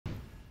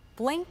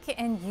Blink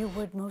and you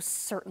would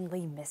most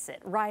certainly miss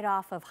it. Right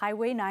off of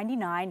Highway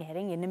 99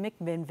 heading into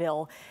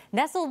McMinnville.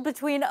 Nestled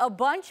between a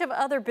bunch of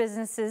other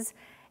businesses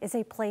is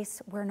a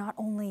place where not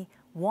only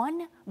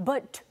one,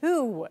 but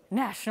two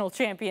national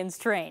champions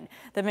train.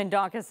 The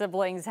Mendonca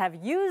siblings have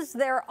used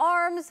their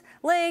arms,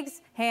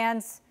 legs,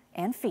 hands,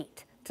 and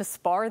feet to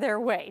spar their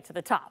way to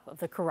the top of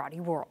the karate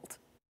world.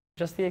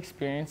 Just the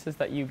experiences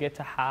that you get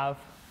to have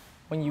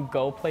when you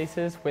go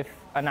places with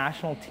a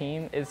national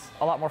team is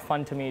a lot more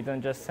fun to me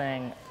than just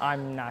saying,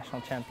 I'm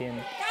national champion.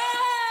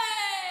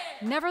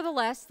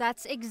 Nevertheless,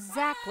 that's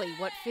exactly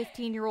what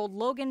 15-year-old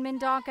Logan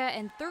Mendonca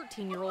and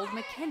 13-year-old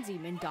Mackenzie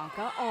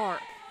Mendonca are.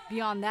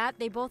 Beyond that,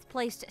 they both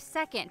placed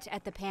second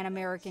at the Pan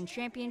American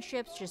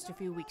Championships just a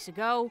few weeks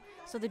ago.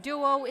 So the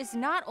duo is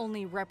not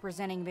only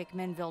representing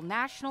McMinnville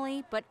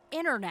nationally, but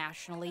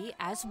internationally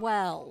as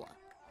well.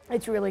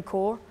 It's really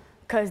cool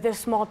because this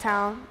small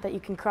town that you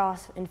can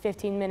cross in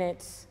 15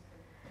 minutes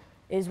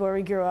is where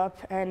we grew up,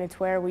 and it's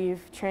where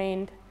we've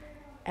trained,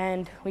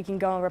 and we can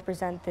go and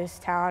represent this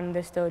town,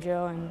 this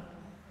dojo, and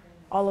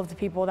all of the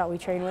people that we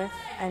train with,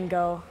 and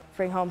go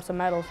bring home some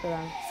medals for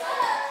them.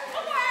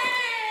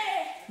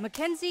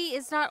 Mackenzie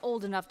is not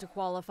old enough to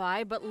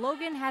qualify, but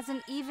Logan has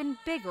an even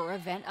bigger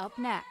event up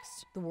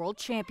next, the World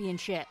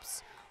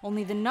Championships.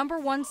 Only the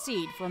 #1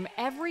 seed from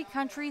every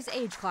country's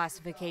age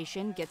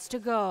classification gets to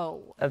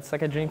go. That's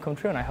like a dream come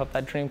true, and I hope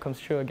that dream comes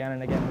true again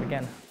and again and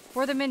again.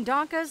 For the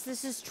Mendoncas,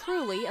 this is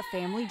truly a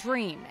family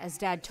dream, as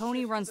Dad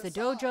Tony runs the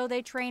dojo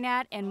they train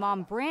at, and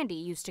Mom Brandy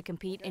used to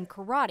compete in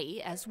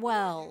karate as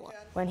well.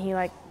 When he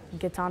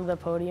gets onto the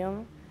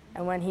podium,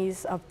 and when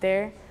he's up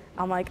there,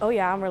 I'm like, oh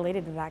yeah, I'm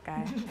related to that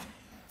guy.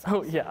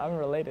 Oh yeah, I'm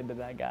related to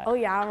that guy. Oh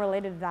yeah, I'm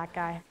related to that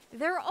guy.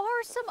 There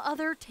are some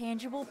other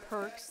tangible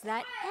perks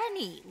that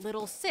any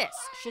little sis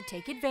should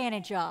take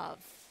advantage of.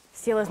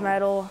 Steal his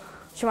medal,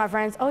 show my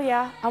friends, oh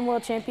yeah, I'm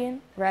world champion,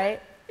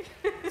 right?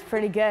 It's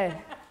pretty good.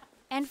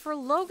 And for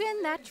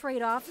Logan, that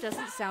trade-off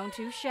doesn't sound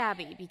too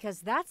shabby,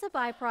 because that's a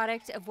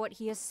byproduct of what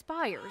he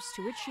aspires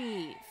to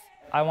achieve.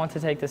 I want to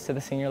take this to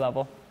the senior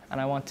level, and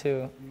I want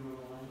to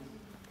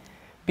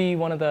be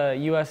one of the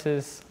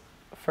U.S.'s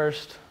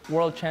first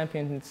world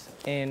champions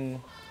in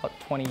about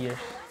 20 years.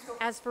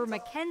 As for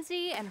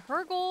Mackenzie and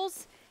her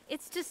goals,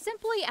 it's to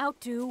simply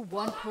outdo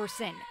one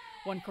person,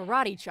 one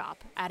karate chop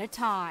at a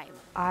time.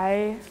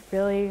 I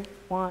really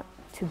want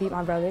to beat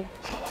my brother.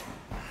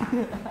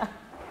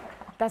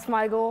 That's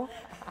my goal.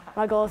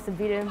 My goal is to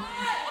beat him.